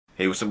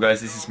Hey, what's up guys,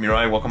 this is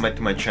Miraie, welcome back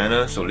to my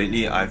channel. So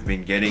lately I've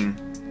been getting...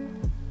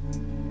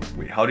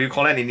 Wait, how do you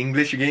call that in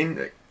English again?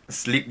 Like,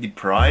 sleep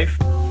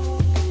deprived?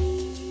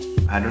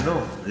 I don't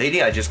know.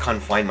 Lately I just can't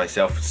find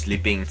myself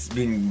sleeping. It's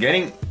been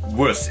getting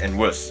worse and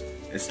worse.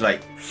 It's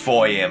like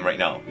 4 AM right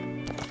now.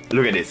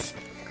 Look at this.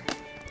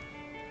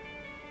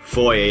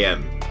 4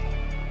 AM.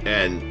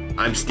 And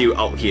I'm still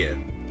out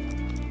here.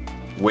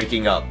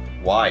 Waking up.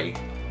 Why?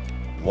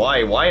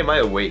 Why am I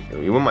awake?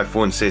 Even my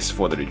phone says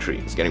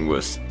 4:33. It's getting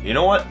worse. You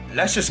know what?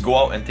 Let's just go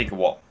out and take a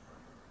walk.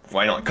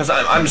 Why not? Because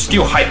I'm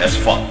still hyped as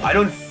fuck. I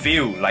don't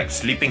feel like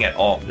sleeping at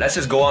all. Let's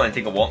just go out and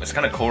take a walk. It's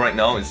kind of cold right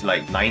now. It's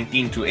like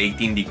 19 to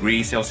 18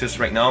 degrees Celsius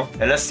right now.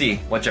 And let's see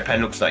what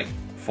Japan looks like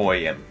 4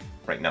 AM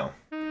right now.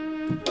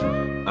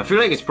 I feel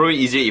like it's probably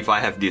easier if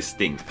I have this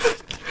thing.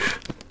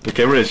 The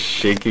camera is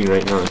shaking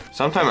right now.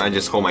 Sometimes I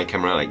just hold my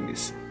camera like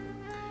this.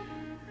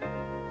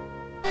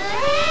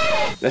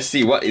 Let's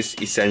see what is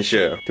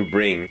essential to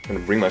bring. I'm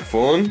gonna bring my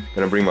phone,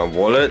 gonna bring my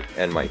wallet,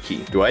 and my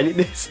key. Do I need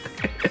this?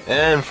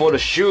 And for the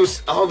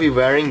shoes, I'll be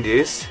wearing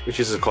this, which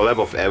is a collab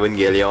of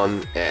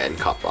Evangelion and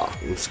Kappa.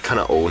 It's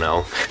kinda old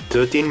now.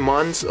 13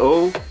 months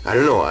old? I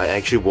don't know, I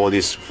actually wore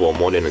this for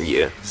more than a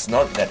year. It's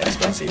not that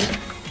expensive.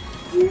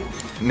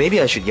 Maybe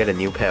I should get a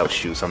new pair of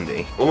shoes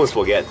someday. Almost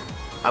forget.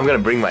 I'm gonna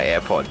bring my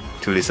AirPod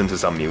to listen to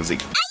some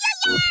music.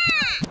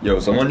 Yo,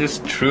 someone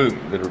just threw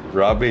the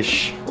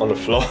rubbish on the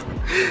floor.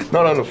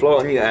 Not on the floor,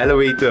 on the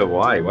elevator.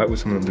 Why? Why would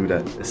someone do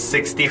that? A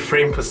 60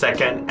 frame per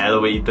second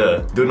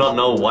elevator. Do not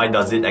know why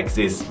does it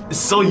exist. It's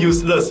so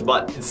useless,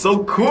 but it's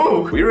so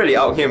cool. We're really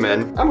out here,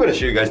 man. I'm gonna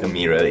show you guys the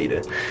mirror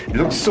later. It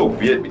looks so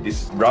weird with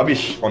this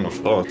rubbish on the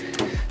floor.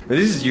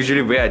 This is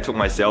usually where I took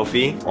my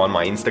selfie on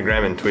my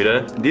Instagram and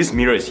Twitter. This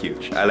mirror is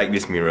huge. I like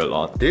this mirror a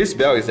lot. This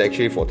belt is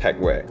actually for tech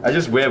wear. I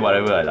just wear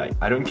whatever I like.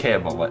 I don't care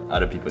about what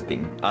other people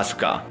think.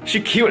 Asuka. She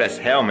cute as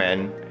hell,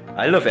 man.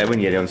 I love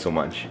Evangelion so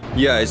much.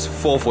 Yeah, it's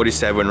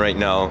 4:47 right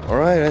now.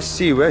 Alright, let's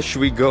see. Where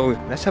should we go?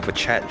 Let's have a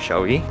chat,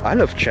 shall we? I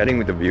love chatting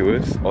with the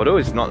viewers. Although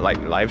it's not like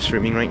live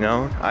streaming right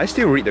now, I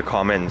still read the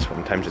comments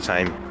from time to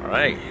time.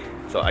 Alright,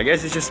 so I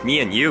guess it's just me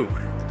and you.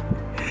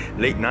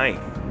 Late night.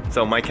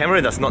 So my camera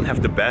does not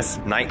have the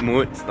best night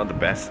mode. It's not the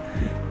best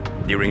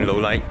during low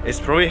light. It's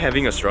probably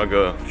having a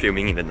struggle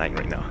filming in the night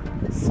right now.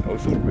 It's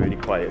also really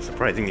quiet,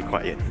 surprisingly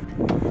quiet.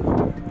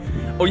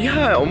 Oh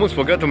yeah, I almost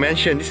forgot to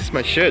mention, this is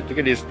my shirt. Look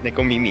at this,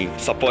 Nekomimi.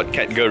 Support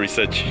Catgirl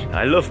Research.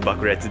 I love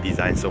Bakuretsu's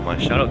design so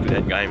much. Shout out to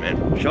that guy,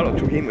 man. Shout out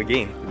to him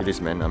again. Look at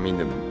this, man. I'm in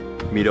the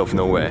middle of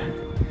nowhere.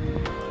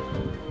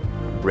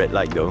 Red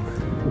light though.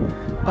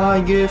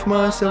 I give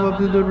myself up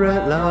to the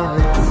red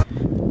light.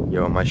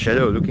 Yo, my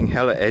shadow looking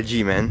hella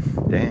edgy, man.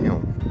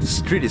 Damn. The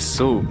street is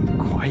so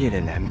quiet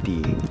and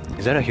empty.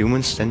 Is that a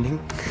human standing?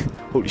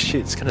 Holy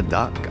shit, it's kinda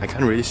dark. I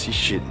can't really see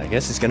shit. I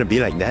guess it's gonna be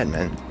like that,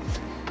 man.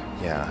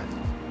 Yeah.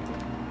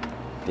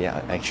 They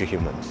are actually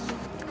humans.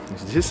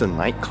 Is this a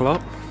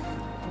nightclub?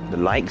 The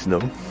lights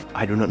though?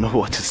 I do not know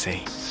what to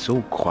say.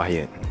 So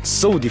quiet.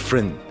 So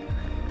different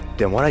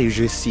than what I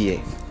usually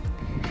see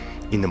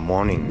in the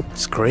morning.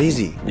 It's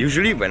crazy.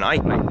 Usually when I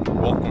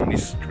walk on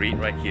this street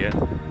right here,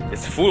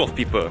 it's full of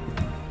people.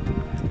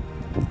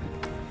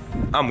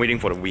 I'm waiting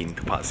for the wind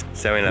to pass.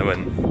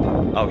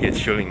 7-Eleven. Out here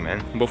chilling,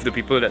 man. Both the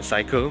people that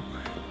cycle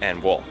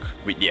and walk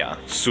with their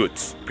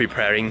suits,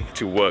 preparing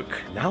to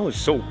work. Now it's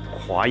so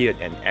quiet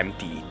and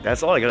empty.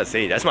 That's all I gotta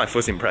say. That's my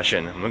first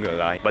impression, I'm not gonna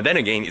lie. But then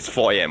again, it's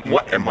 4 AM.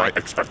 What am I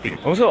expecting?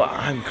 Also,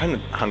 I'm kind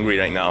of hungry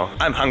right now.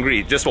 I'm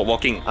hungry just for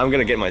walking. I'm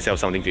gonna get myself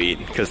something to eat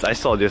because I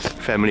saw this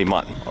Family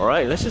Mart.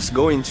 Alright, let's just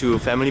go into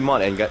Family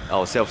Mart and get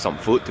ourselves some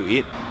food to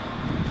eat.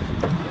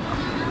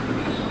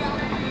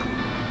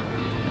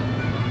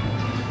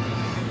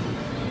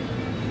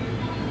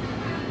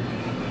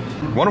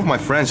 One of my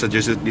friends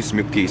suggested this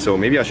milk tea, so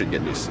maybe I should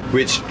get this,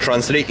 which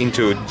translates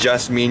into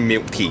jasmine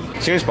milk tea.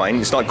 Seems fine,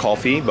 it's not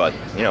coffee, but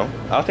you know,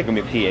 I'll take a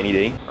milk tea any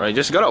day. Alright,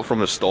 just got out from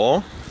the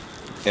store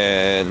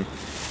and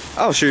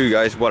I'll show you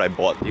guys what I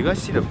bought. You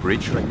guys see the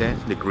bridge right there?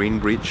 The green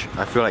bridge?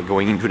 I feel like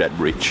going into that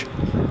bridge.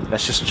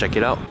 Let's just check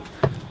it out.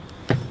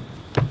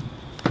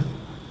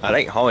 I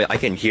like how I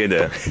can hear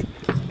the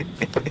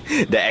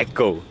the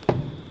echo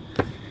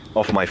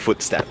of my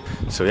footstep.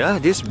 So yeah,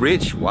 this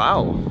bridge,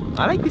 wow.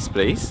 I like this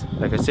place.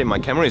 Like I said, my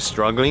camera is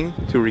struggling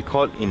to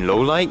record in low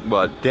light,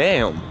 but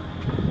damn.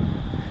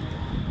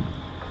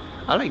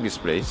 I like this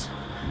place.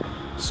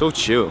 So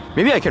chill.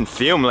 Maybe I can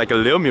film like a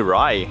Lil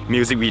Miraie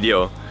music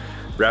video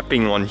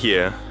rapping on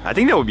here. I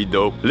think that would be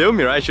dope. Lil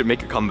Miraie should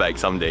make a comeback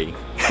someday.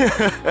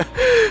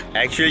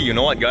 Actually, you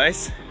know what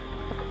guys?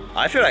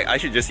 I feel like I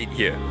should just eat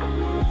here.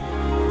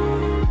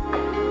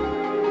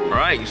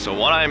 Alright, so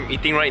what I'm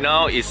eating right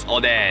now is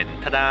oden.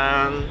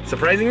 Ta-da!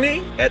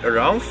 Surprisingly, at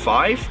around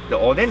 5, the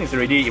oden is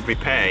already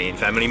prepared in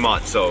Family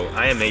Mart, so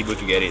I am able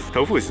to get it.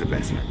 Tofu is the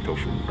best, man.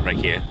 Tofu. Right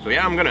here. So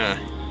yeah, I'm gonna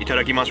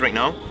itadakimasu right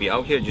now. Be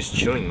out here just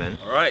chilling, man.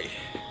 Alright,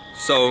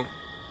 so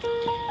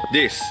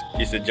this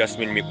is the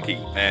jasmine milk tea.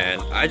 And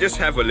I just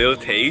have a little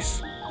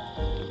taste.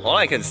 All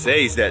I can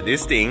say is that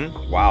this thing,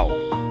 wow.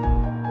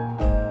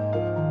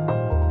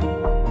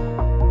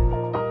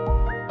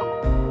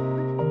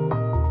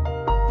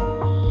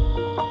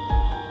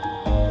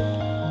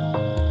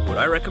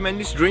 recommend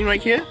this drink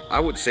right here? I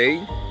would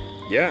say,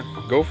 yeah,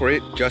 go for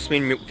it.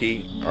 Jasmine milk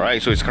tea.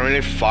 Alright, so it's currently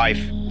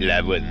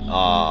 5:11.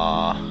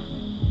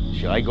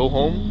 Should I go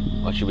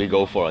home or should we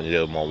go for a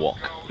little more walk?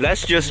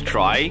 Let's just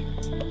try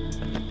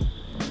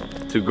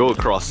to go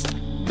across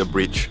the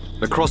bridge.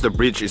 Across the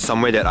bridge is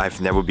somewhere that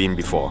I've never been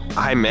before.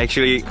 I'm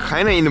actually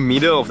kinda in the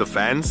middle of the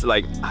fence,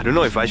 like, I don't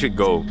know if I should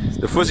go.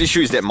 The first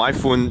issue is that my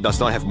phone does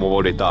not have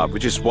mobile data,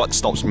 which is what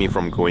stops me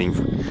from going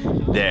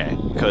there.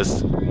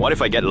 Because what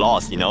if I get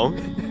lost, you know?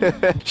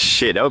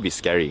 Shit, that would be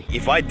scary.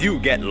 If I do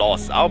get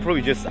lost, I'll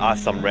probably just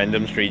ask some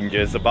random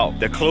strangers about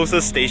the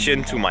closest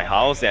station to my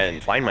house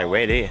and find my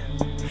way there.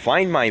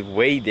 Find my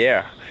way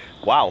there.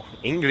 Wow,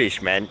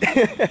 English, man.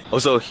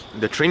 Also,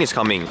 the train is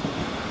coming.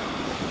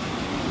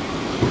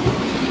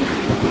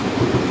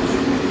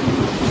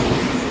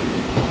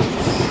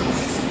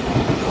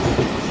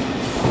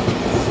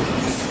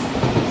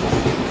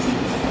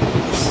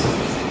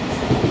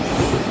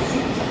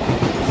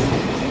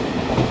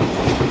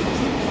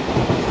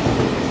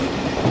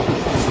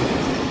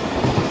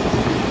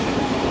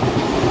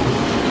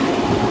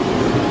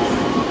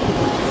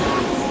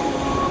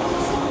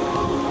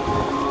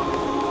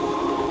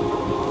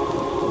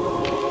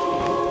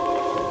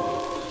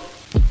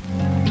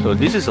 So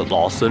this is a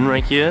Lawson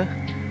right here,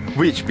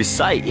 which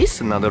beside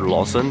is another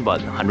Lawson, but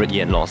 100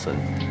 yen Lawson,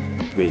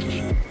 which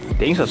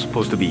things are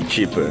supposed to be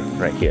cheaper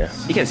right here.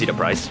 You can see the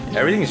price.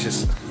 Everything is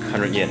just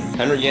 100 yen.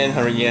 100 yen,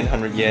 100 yen,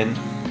 100 yen,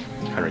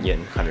 100 yen,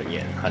 100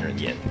 yen, 100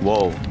 yen.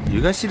 Whoa,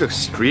 you guys see the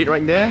street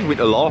right there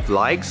with a lot of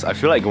lights? I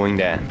feel like going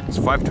there. It's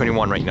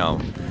 5:21 right now.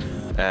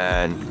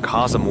 And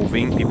cars are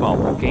moving, people are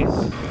walking.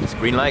 It's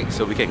green light,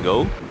 so we can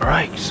go.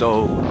 Alright,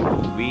 so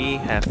we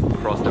have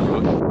crossed the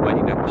road. Why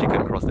did the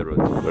chicken cross the road?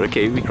 But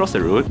okay, we crossed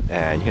the road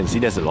and you can see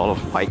there's a lot of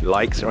white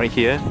lights right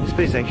here. This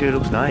place actually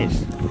looks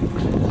nice.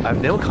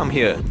 I've never come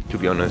here, to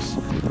be honest.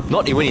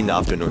 Not even in the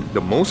afternoon.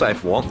 The most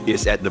I've walked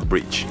is at the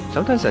bridge.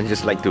 Sometimes I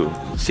just like to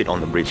sit on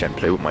the bridge and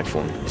play with my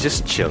phone. It's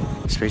just chill.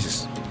 This place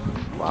is...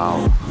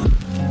 wow.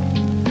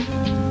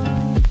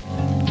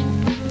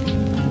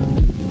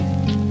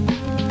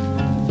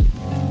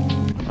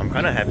 I'm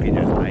kinda happy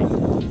that I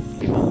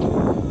came out.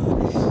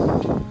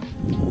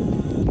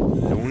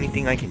 The only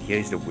thing I can hear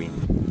is the wind.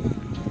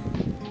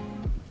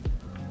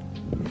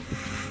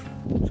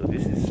 So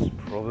this is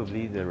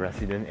probably the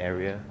resident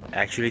area.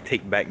 Actually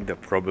take back the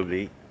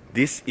probably.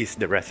 This is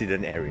the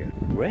resident area.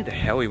 Where the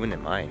hell even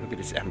am I? Look at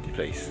this empty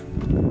place.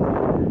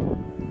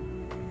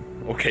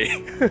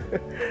 Okay.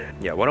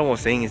 Yeah, what I was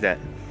saying is that,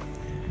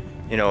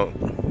 you know,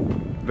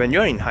 when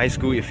you're in high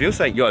school, it feels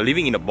like you're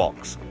living in a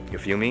box. You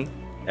feel me?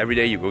 Every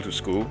day you go to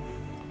school,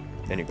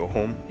 then you go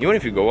home. Even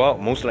if you go out,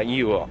 most likely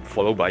you are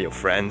followed by your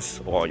friends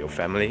or your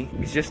family.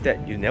 It's just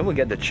that you never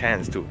get the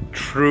chance to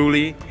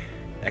truly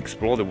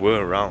explore the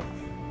world around.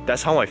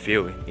 That's how I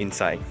feel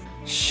inside.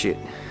 Shit,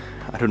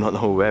 I do not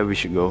know where we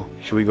should go.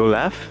 Should we go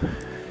left?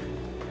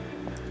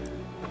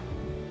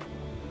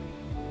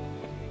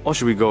 Or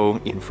should we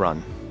go in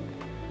front?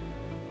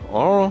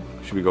 Or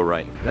should we go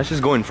right? Let's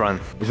just go in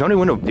front. It's not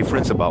even a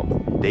difference about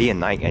day and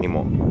night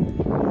anymore.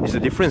 It's the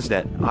difference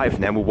that I've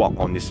never walked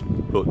on this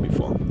road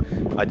before.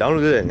 I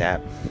downloaded an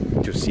app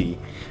to see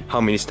how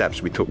many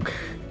steps we took.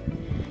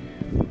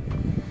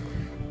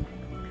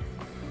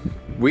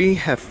 We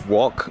have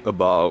walked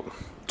about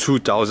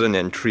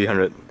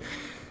 2,300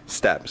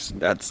 steps.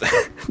 That's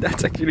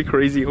actually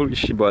crazy, holy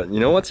shit. But you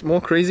know what's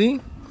more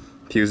crazy?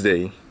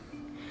 Tuesday.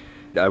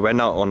 I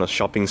went out on a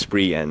shopping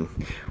spree and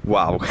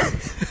wow.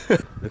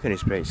 Look at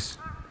this place.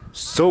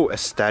 So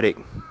aesthetic.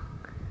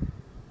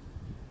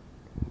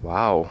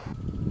 Wow.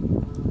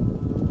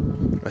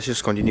 Let's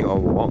just continue our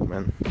walk,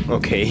 man.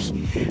 Okay,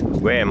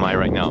 where am I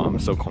right now? I'm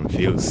so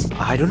confused.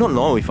 I do not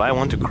know if I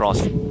want to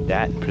cross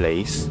that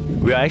place.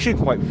 We are actually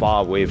quite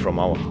far away from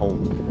our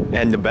home.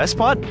 And the best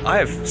part? I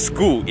have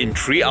school in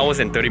 3 hours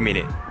and 30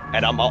 minutes.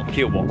 And I'm out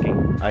here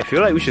walking. I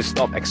feel like we should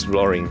stop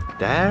exploring.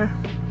 There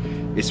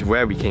is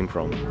where we came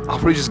from. I'm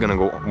probably just gonna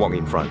go walk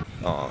in front.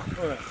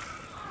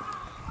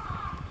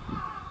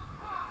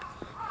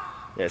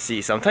 Yeah,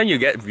 see, sometimes you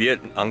get weird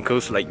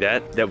uncles like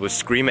that will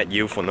scream at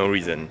you for no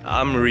reason.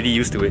 I'm really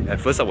used to it. At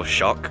first I was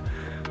shocked,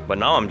 but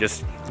now I'm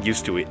just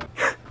used to it.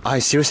 I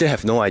seriously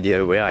have no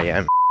idea where I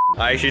am.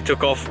 I actually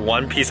took off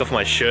one piece of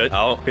my shirt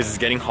out because it's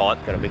getting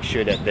hot. Gotta make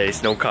sure that there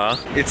is no car.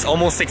 It's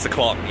almost 6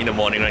 o'clock in the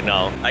morning right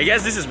now. I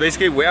guess this is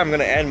basically where I'm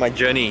gonna end my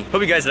journey.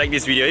 Hope you guys like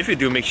this video. If you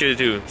do, make sure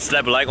to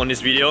slap a like on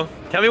this video.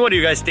 Tell me, what do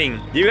you guys think?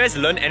 Do you guys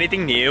learn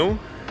anything new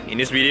in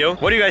this video?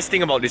 What do you guys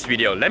think about this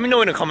video? Let me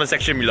know in the comment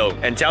section below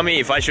and tell me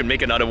if I should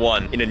make another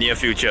one in the near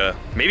future.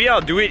 Maybe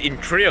I'll do it in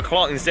 3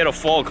 o'clock instead of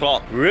 4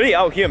 o'clock. Really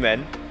out here,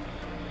 man.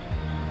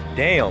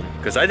 Damn.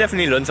 Because I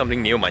definitely learned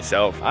something new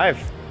myself. I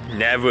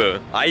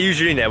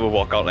usually never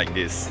walk out like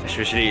this.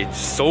 Especially it's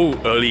so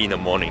early in the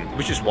morning.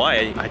 Which is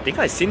why I think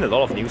I've seen a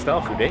lot of new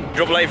stuff today.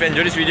 Drop a like if you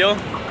enjoyed this video.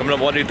 Comment on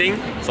what do you think.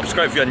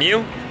 Subscribe if you're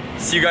new.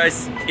 See you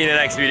guys in the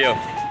next video.